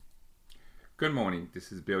Good morning.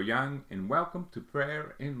 This is Bill Young, and welcome to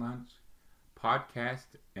Prayer and Lunch podcast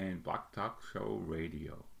and Block Talk Show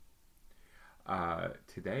Radio.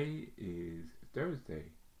 Today is Thursday,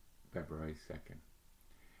 February 2nd,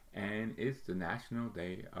 and it's the National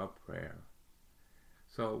Day of Prayer.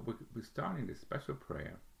 So we're starting this special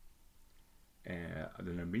prayer,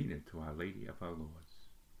 the Novena to Our Lady of Our Lords.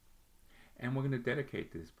 And we're going to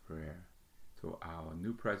dedicate this prayer to our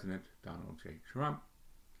new President, Donald J. Trump,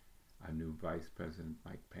 our new Vice President,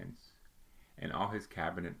 Mike Pence, and all his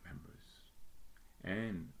cabinet members.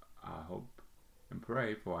 And I hope and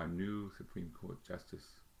pray for our new Supreme Court Justice,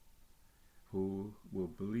 who will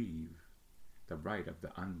believe the right of the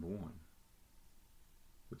unborn,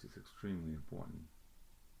 which is extremely important.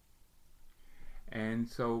 And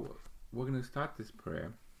so we're going to start this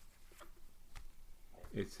prayer.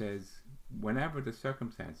 It says, whenever the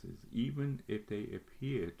circumstances, even if they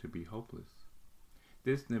appear to be hopeless,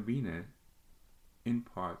 this novena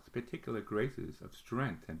imparts particular graces of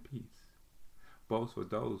strength and peace, both for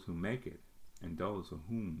those who make it and those for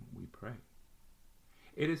whom we pray.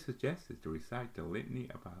 It is suggested to recite the litany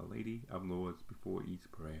of Our Lady of Lords before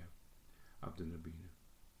each prayer of the novena.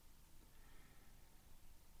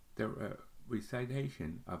 The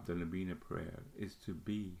recitation of the novena prayer is to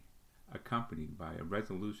be accompanied by a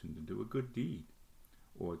resolution to do a good deed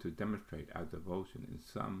or to demonstrate our devotion in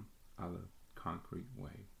some other concrete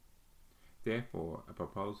way. Therefore, a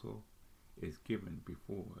proposal is given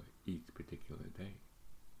before each particular day.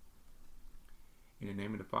 In the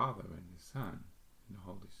name of the Father, and the Son, and the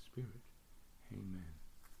Holy Spirit. Amen.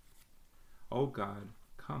 O God,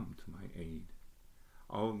 come to my aid.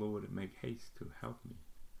 O Lord, make haste to help me.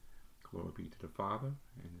 Glory be to the Father,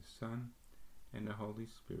 and the Son, and the Holy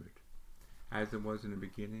Spirit, as it was in the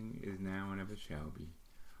beginning, is now, and ever shall be,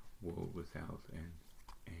 world without end.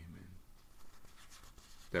 Amen.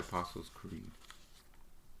 The Apostles' Creed.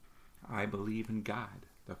 I believe in God,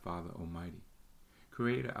 the Father Almighty,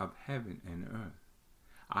 creator of heaven and earth.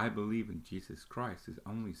 I believe in Jesus Christ, his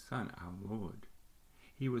only Son, our Lord.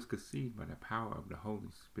 He was conceived by the power of the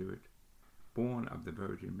Holy Spirit, born of the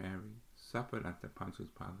Virgin Mary, suffered under Pontius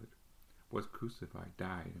Pilate, was crucified,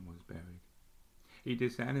 died, and was buried. He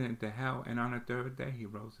descended into hell, and on the third day he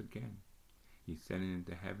rose again. He ascended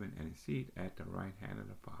into heaven and is seated at the right hand of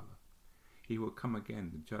the Father. He will come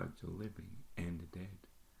again to judge the living and the dead.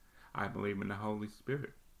 I believe in the Holy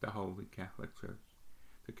Spirit, the Holy Catholic Church,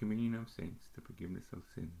 the communion of saints, the forgiveness of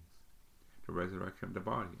sins, the resurrection of the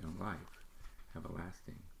body, and life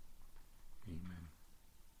everlasting. Amen.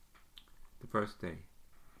 The first day.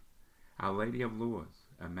 Our Lady of Lourdes,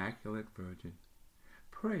 Immaculate Virgin,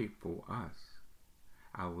 pray for us.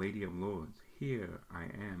 Our Lady of Lourdes, here I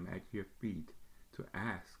am at your feet to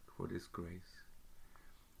ask for this grace.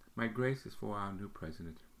 My grace is for our new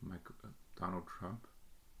President, Donald Trump,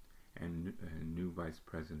 and new Vice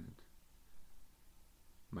President,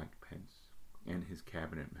 Mike Pence, and his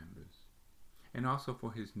cabinet members, and also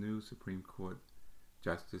for his new Supreme Court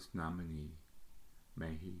Justice nominee.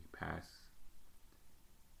 May he pass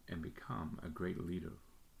and become a great leader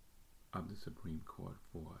of the Supreme Court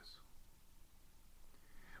for us.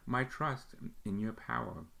 My trust in your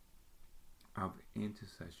power of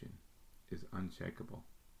intercession is unshakable.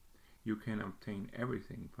 You can obtain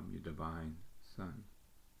everything from your divine Son.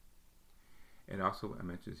 It also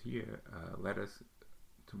mentions here, let us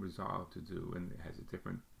to resolve to do, and it has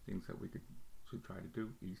different things that we should try to do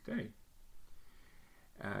each day.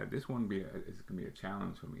 This one is going to be a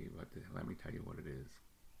challenge for me, but let me tell you what it is.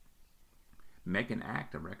 Make an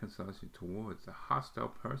act of reconciliation towards a hostile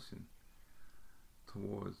person,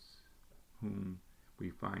 towards whom we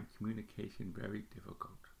find communication very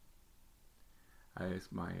difficult.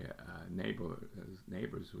 As my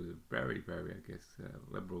neighbors were very, I guess,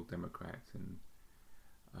 liberal Democrats, and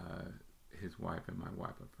his wife and my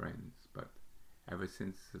wife are friends. But ever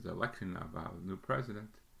since the election of our new president,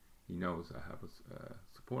 he knows I have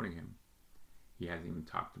supporting him. He hasn't even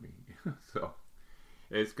talked to me. So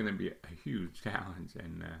it's going to be a huge challenge,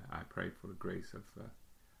 and I pray for the grace of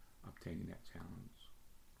obtaining that challenge.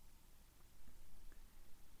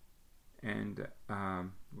 And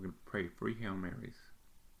we're going to pray 3 Hail Marys.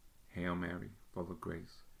 Hail Mary, full of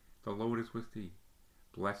grace, the Lord is with thee.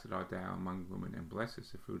 Blessed art thou among women, and blessed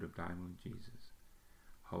is the fruit of thy womb, Jesus.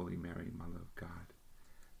 Holy Mary, Mother of God,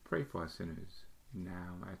 pray for us sinners,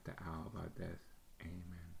 now at the hour of our death.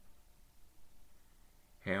 Amen.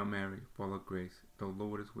 Hail Mary, full of grace, the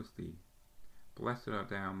Lord is with thee. Blessed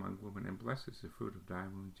art thou among women, and blessed is the fruit of thy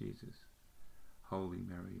womb, Jesus. Holy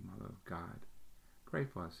Mary, Mother of God, pray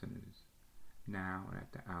for us sinners, now and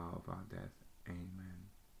at the hour of our death.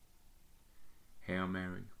 Amen. Hail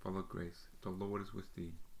Mary, full full of grace, the Lord is with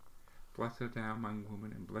thee. Blessed art thou among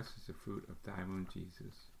women, and blessed is the fruit of thy womb,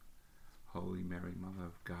 Jesus. Holy Mary, Mother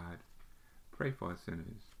of God, pray for us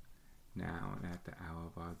sinners, now and at the hour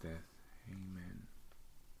of our death. Amen.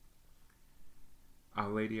 Our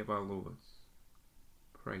Lady of our Lords,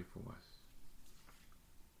 pray for us.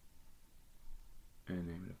 In the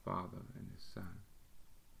name of the Father, and the Son,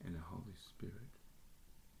 and the Holy Spirit.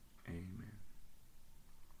 Amen.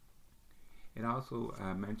 It also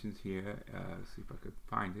mentions here, see if I could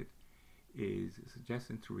find it, is a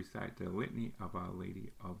suggestion to recite the Litany of Our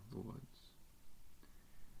Lady of Lourdes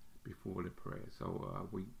before the prayer. So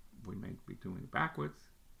we may be doing it backwards.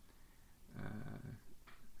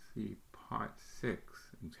 See part 6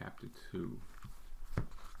 in chapter 2.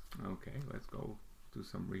 Okay, let's go do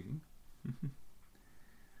some reading.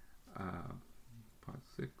 Part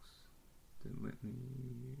 6, the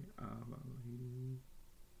Litany of Our Lady.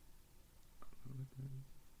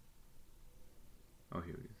 Oh,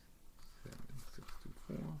 here it is.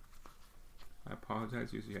 764. I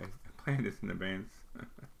apologize. Usually I plan this in advance.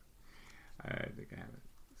 I think I have it.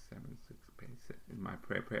 76 page. In my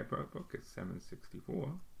prayer book, it's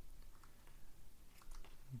 764.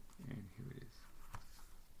 And here it is.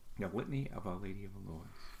 The Litany of Our Lady of the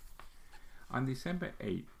Lourdes. On December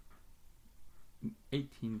 8,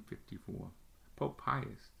 1854, Pope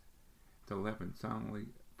Pius XI solemnly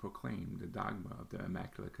proclaimed the dogma of the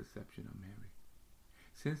Immaculate Conception of Mary.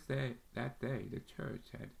 Since that day, the Church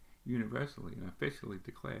had universally and officially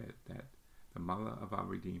declared that the Mother of our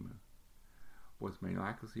Redeemer was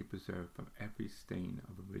miraculously preserved from every stain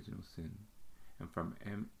of original sin and from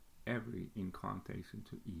every inclination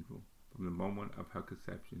to evil from the moment of her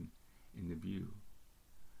conception in the view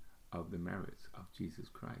of the merits of Jesus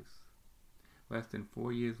Christ. Less than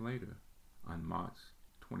 4 years later, on March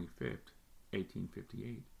 25th,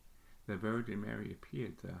 1858, the Virgin Mary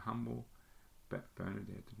appeared to humble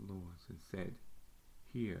Bernadette of Lourdes and said,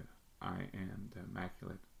 "Here I am, the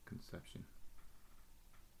Immaculate Conception."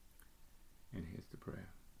 And here's the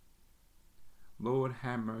prayer. Lord,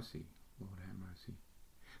 have mercy. Lord, have mercy.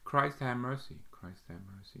 Christ, have mercy. Christ, have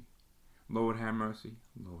mercy. Lord, have mercy.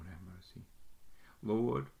 Lord, have mercy.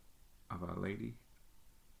 Lord of Our Lady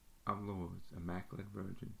of Lourdes, Immaculate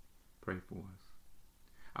Virgin, pray for us.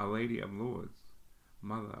 Our Lady of Lourdes,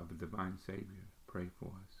 Mother of the Divine Savior, pray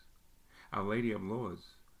for us. Our Lady of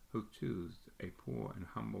Lourdes, who chose a poor and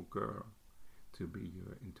humble girl to be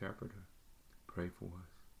your interpreter, pray for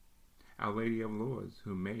us. Our Lady of Lourdes,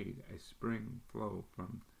 who made a spring flow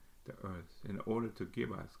from the earth in order to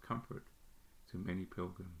give us comfort to many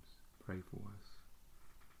pilgrims, pray for us.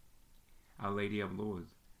 Our Lady of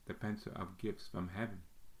Lourdes, dispenser of gifts from heaven,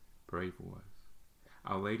 pray for us.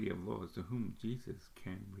 Our Lady of Lourdes, to whom Jesus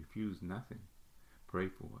can refuse nothing, pray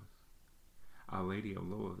for us. Our Lady of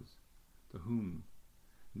Lourdes, to whom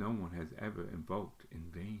no one has ever invoked in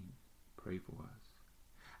vain, pray for us.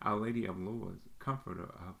 Our Lady of Lourdes, comforter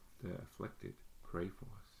of the afflicted, pray for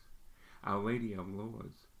us. Our Lady of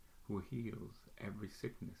Lourdes, who heals every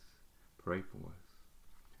sickness, pray for us.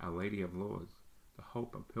 Our Lady of Lourdes, the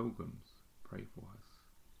hope of pilgrims, pray for us.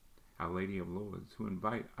 Our Lady of Lourdes, who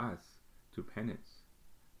invite us to penance,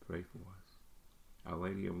 pray for us. Our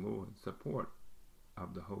Lady of Lourdes, support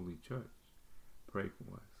of the Holy Church, pray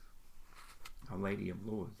for us. Our Lady of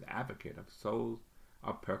Lourdes, advocate of souls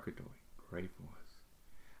of purgatory, pray for us.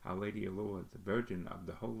 Our Lady of Lourdes, the Virgin of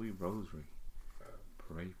the Holy Rosary,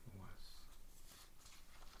 pray for us.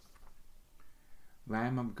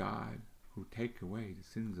 Lamb of God, who take away the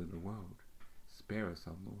sins of the world, spare us,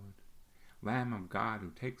 O Lord. Lamb of God,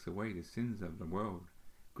 who takes away the sins of the world,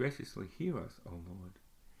 graciously hear us, O Lord.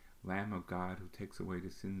 Lamb of God, who takes away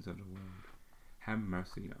the sins of the world, have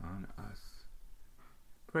mercy on us.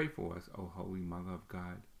 Pray for us, O Holy Mother of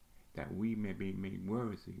God, that we may be made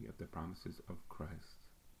worthy of the promises of Christ.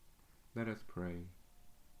 Let us pray.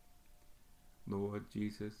 Lord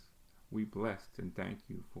Jesus, we bless and thank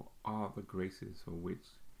you for all the graces for which,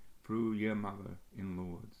 through your Mother in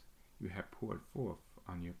Lourdes, you have poured forth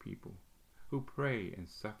on your people, who pray and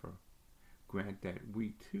suffer. Grant that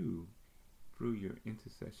we too, through your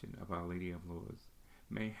intercession of Our Lady of Lourdes,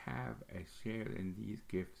 may have a share in these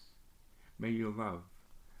gifts. May your love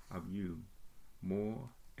of you more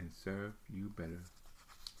and serve you better.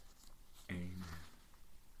 Amen.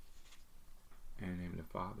 In the name of the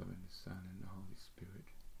Father, and the Son, and the Holy Spirit.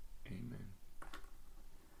 Amen.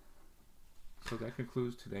 So that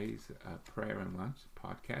concludes today's Prayer and Lunch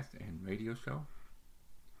podcast and radio show.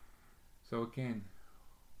 So again,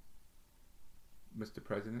 Mr.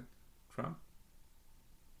 President Trump,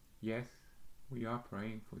 yes, we are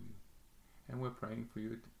praying for you. And we're praying for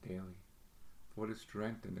you daily. for the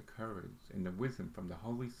strength and the courage and the wisdom from the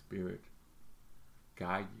Holy Spirit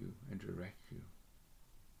guide you and direct you.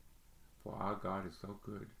 For our God is so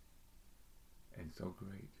good and so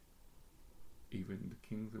great. Even the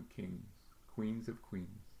kings of kings, queens of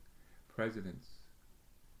queens, presidents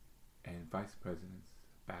and vice presidents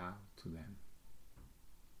bow to them.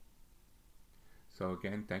 So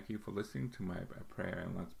again, thank you for listening to my Prayer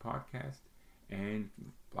and Lunch podcast and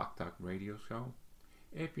Block Talk radio show.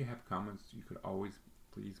 If you have comments, you could always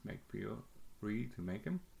please feel free to make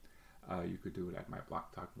them. You could do it at my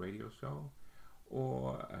Block Talk radio show,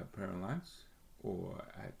 or Prayer and Lunch, or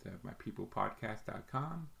at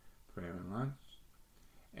mypeoplepodcast.com, Prayer and Lunch.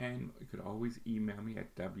 And you could always email me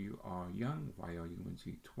at wryoung,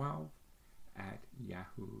 YOUNG12, at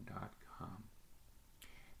yahoo.com.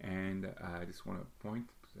 And I just want to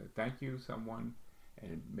thank you, someone,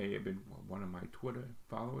 and it may have been one of my Twitter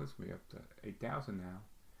followers. We're up to 8,000 now.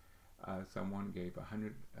 Someone gave a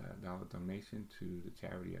 $100 donation to the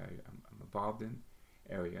charity I'm involved in,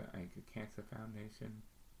 Area Anchor Cancer Foundation.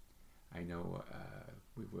 I know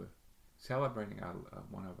we were celebrating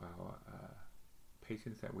one of our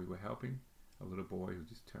patients that we were helping, a little boy who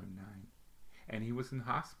just turned 9. And he was in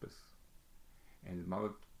hospice. And his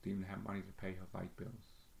mother didn't have money to pay her light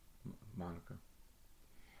bills, Monica.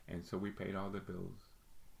 And so we paid all the bills.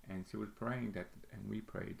 And she was praying and we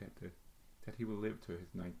prayed that he would live to his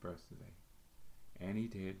 9th birthday. And he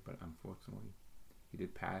did, but unfortunately, he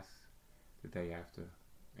did pass the day after,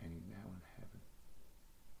 and he's now in heaven.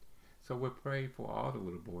 So we pray for all the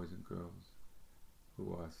little boys and girls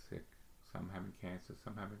who are sick, some having cancer,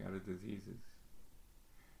 some having other diseases.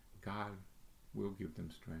 God will give them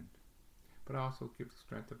strength, but also give the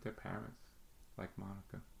strength of their parents, like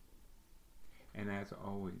Monica. And as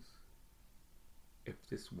always, if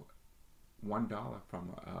this $1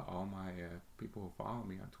 from all my people who follow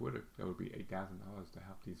me on Twitter, that would be $8,000 to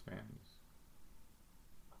help these families.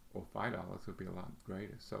 Or $5 would be a lot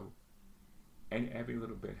greater. So every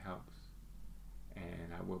little bit helps.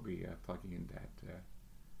 And I will be plugging in that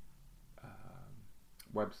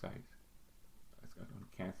website. It's on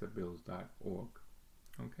cancerbills.org.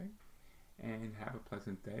 Okay? And have a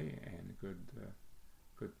pleasant day and a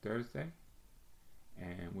good Thursday.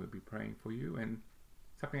 And we'll be praying for you. And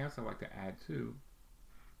something else I'd like to add too,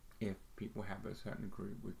 if people have a certain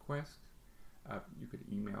request, you could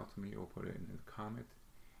email to me or put it in a comment,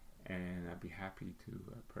 and I'd be happy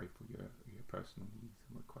to pray for your personal needs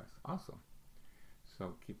and requests also.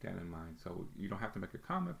 So keep that in mind. So you don't have to make a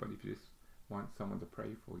comment, but if you just want someone to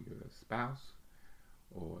pray for your spouse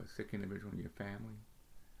or a sick individual in your family,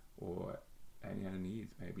 or any other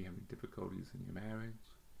needs, maybe having difficulties in your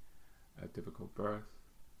marriage, a difficult birth,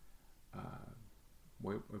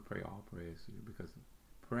 we pray all prayers to you, because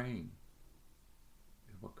praying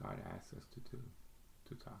is what God asks us to do,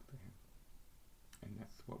 to talk to Him. And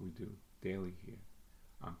that's what we do daily here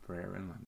on Prayer and Lunch.